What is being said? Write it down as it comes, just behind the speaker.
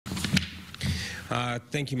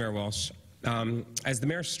Thank you, Mayor Walsh. As the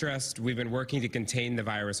mayor stressed, we've been working to contain the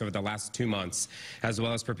virus over the last 2 months, as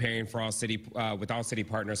well as preparing for with all city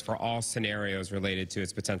partners for all scenarios related to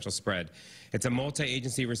its potential spread. It's a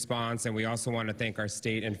multi-agency response, and we also want to thank our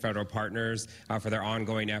state and federal partners for their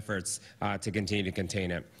ongoing efforts to continue to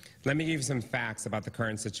contain it. Let me give you some facts about the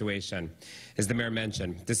current situation. As the mayor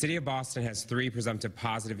mentioned, the city of Boston has 3 presumptive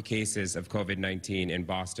positive cases of COVID-19 in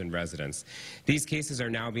Boston residents. These cases are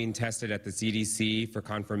now being tested at the CDC for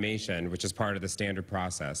confirmation, which is part of the standard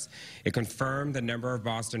process. It confirmed the number of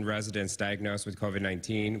Boston residents diagnosed with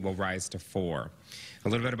COVID-19 will rise to 4. A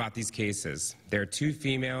little bit about these cases. There are 2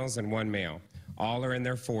 females and 1 male. All are in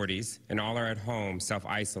their 40s, and all are at home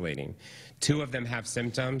self-isolating. 2 of them have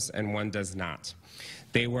symptoms, and 1 does not.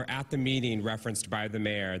 They were at the meeting referenced by the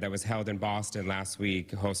mayor that was held in Boston last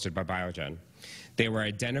week, hosted by Biogen. They were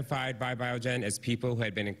identified by Biogen as people who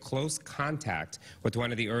had been in close contact with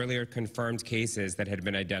one of the earlier confirmed cases that had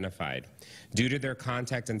been identified. Due to their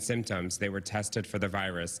contact and symptoms, they were tested for the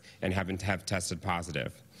virus and have tested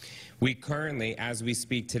positive. We currently, as we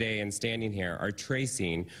speak today and standing here, are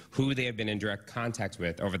tracing who they have been in direct contact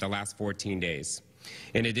with over the last 14 days.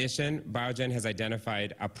 In addition, Biogen has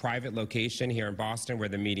identified a private location here in Boston where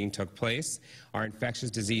the meeting took place. Our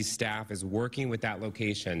infectious disease staff is working with that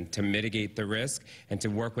location to mitigate the risk and to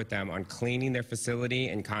work with them on cleaning their facility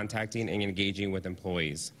and contacting and engaging with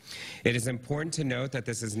employees. It is important to note that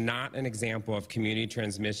this is not an example of community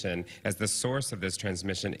transmission, as the source of this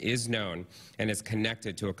transmission is known and is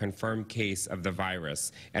connected to a confirmed case of the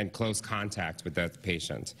virus and close contact with that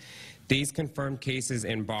patient. These confirmed cases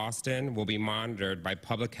in Boston will be monitored by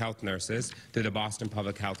public health nurses through the Boston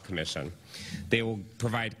Public Health Commission. They will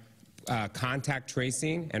provide contact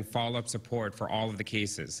tracing and follow-up support for all of the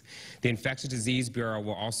cases. The Infectious Disease Bureau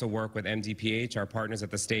will also work with MDPH, our partners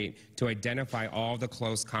at the state, to identify all the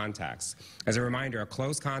close contacts. As a reminder, a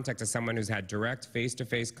close contact is someone who's had direct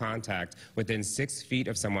face-to-face contact within 6 feet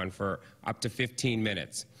of someone for up to 15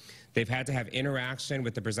 minutes. They've had to have interaction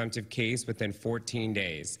with the presumptive case within 14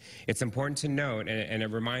 days. It's important to note, and a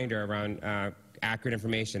reminder around accurate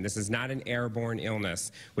information, this is not an airborne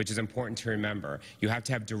illness, which is important to remember. You have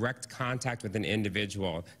to have direct contact with an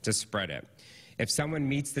individual to spread it. If someone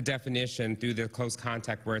meets the definition through the close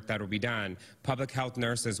contact work that will be done, public health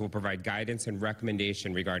nurses will provide guidance and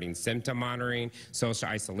recommendation regarding symptom monitoring, social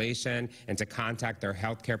isolation, and to contact their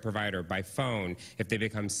healthcare provider by phone if they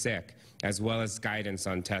become sick, as well as guidance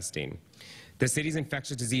on testing. The city's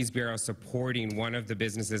Infectious Disease Bureau is supporting one of the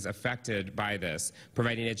businesses affected by this,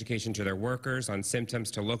 providing education to their workers on symptoms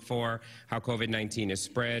to look for, how COVID-19 is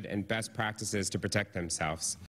spread, and best practices to protect themselves.